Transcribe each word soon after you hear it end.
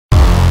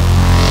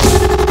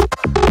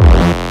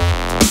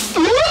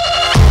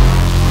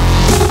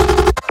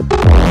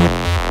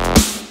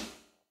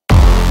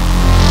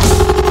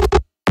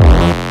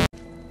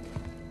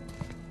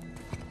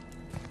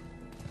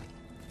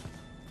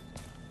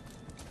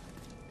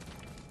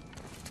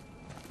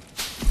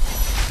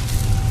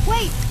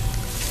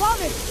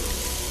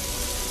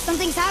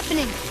Something's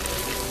happening.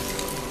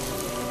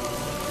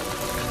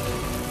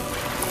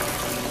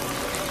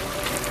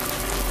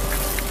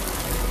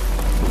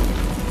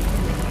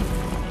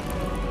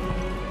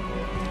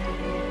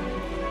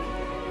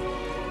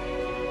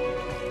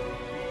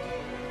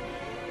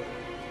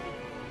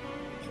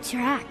 It's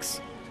your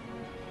axe.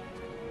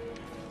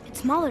 It's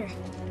smaller.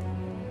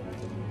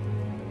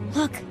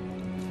 Look.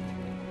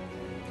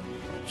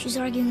 She's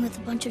arguing with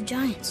a bunch of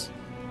giants.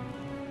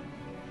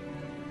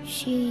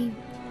 She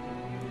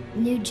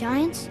knew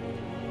giants?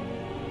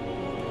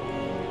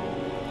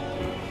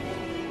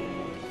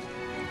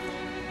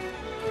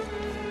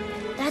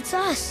 That's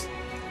us.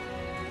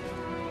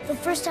 The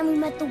first time we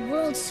met the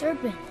world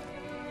serpent.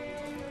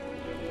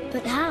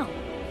 But how?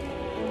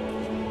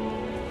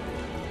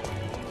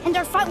 And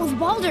our fight with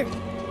Baldur.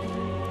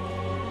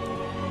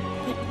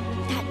 But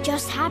that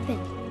just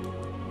happened.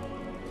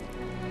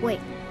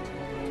 Wait.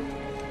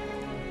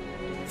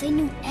 They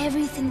knew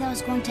everything that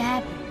was going to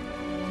happen.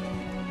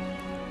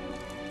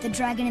 The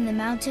dragon in the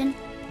mountain,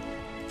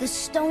 the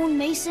stone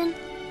mason,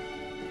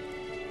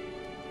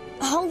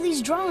 all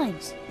these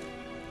drawings.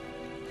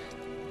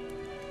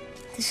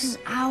 This is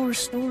our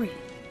story.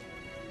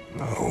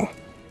 No.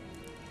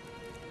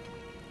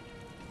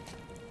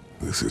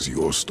 This is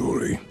your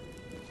story.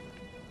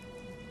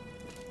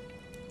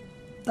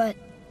 But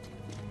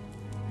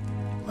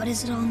what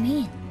does it all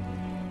mean?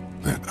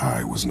 That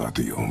I was not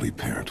the only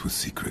parent with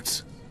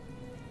secrets.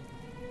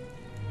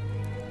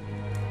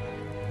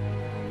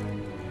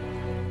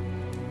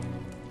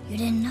 You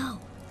didn't know.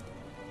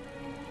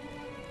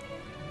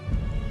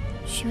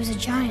 She was a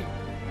giant.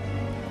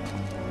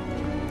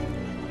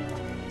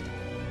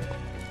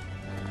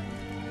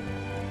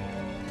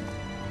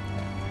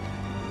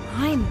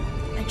 I'm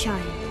a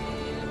giant.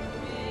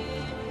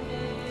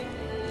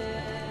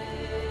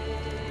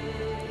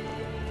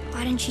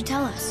 Why didn't she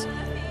tell us?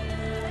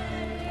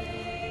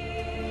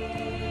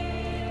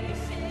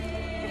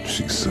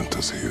 She sent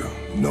us here,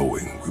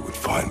 knowing we would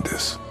find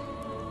this.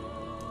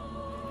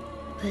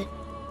 But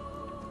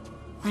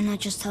why not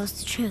just tell us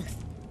the truth?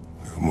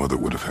 Your mother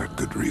would have had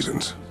good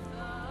reasons.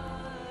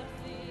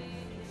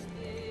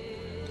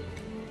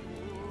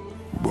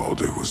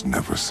 Baldur was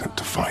never sent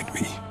to find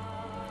me.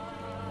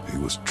 He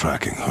was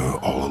tracking her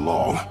all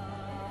along,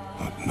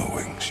 not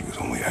knowing she was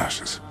only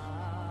ashes.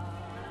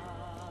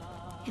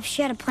 If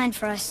she had a plan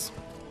for us,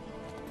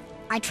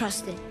 I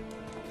trust it.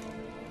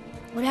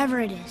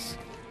 Whatever it is.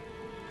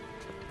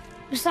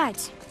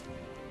 Besides,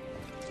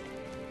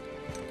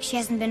 she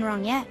hasn't been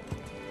wrong yet.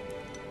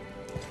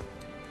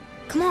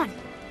 Come on.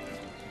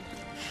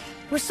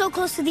 We're so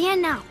close to the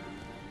end now.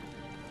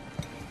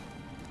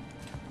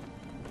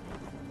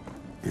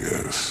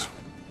 Yes.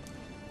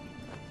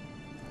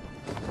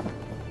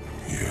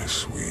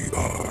 Yes, we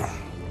are.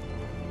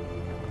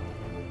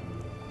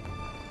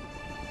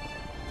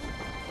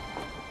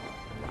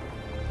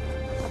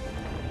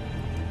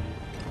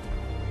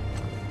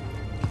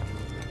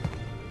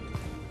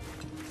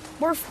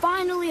 We're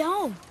finally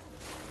home.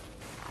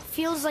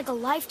 Feels like a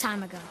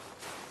lifetime ago.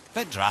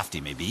 Bit drafty,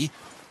 maybe.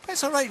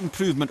 It's a right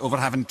improvement over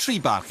having tree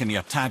bark in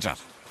your tadger.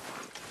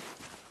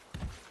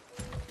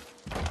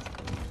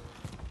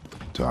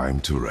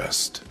 Time to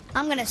rest.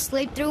 I'm gonna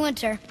sleep through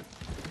winter.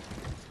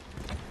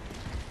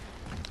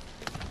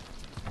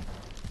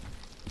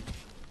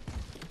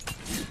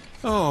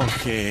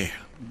 Okay,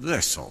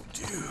 this'll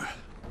do.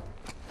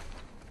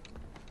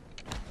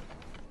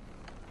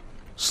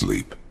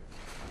 Sleep.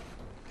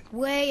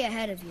 Way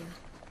ahead of you.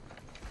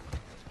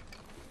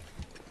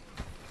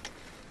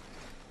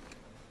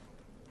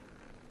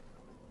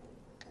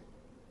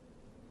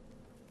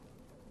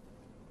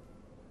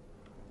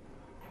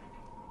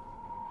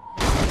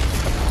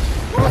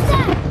 What was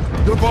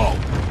that? Your ball!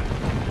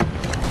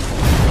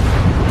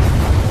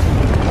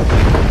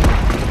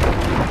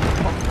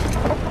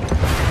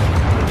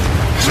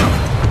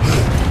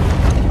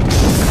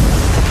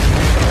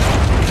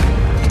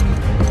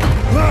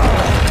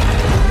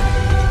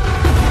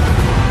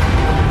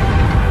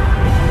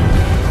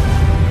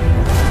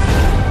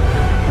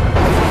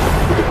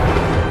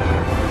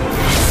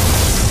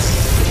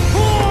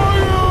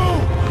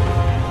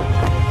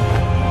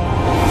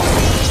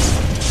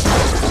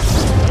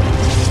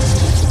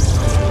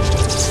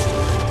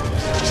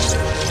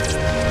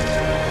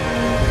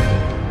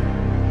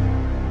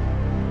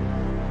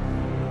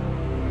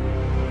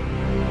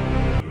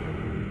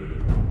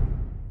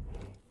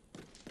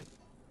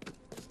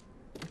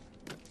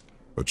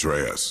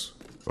 Atreus,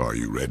 are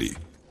you ready?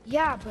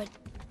 Yeah, but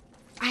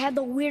I had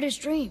the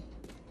weirdest dream.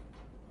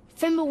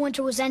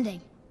 Fimbulwinter was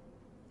ending,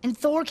 and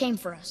Thor came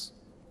for us.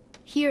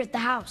 Here at the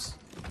house.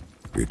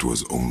 It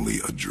was only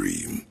a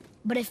dream.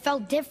 But it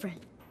felt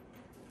different.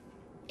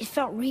 It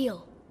felt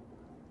real.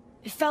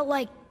 It felt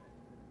like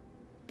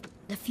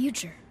the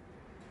future.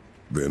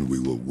 Then we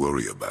will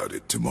worry about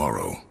it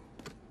tomorrow.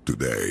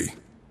 Today,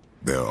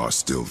 there are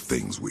still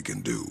things we can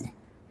do.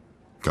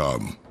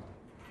 Come.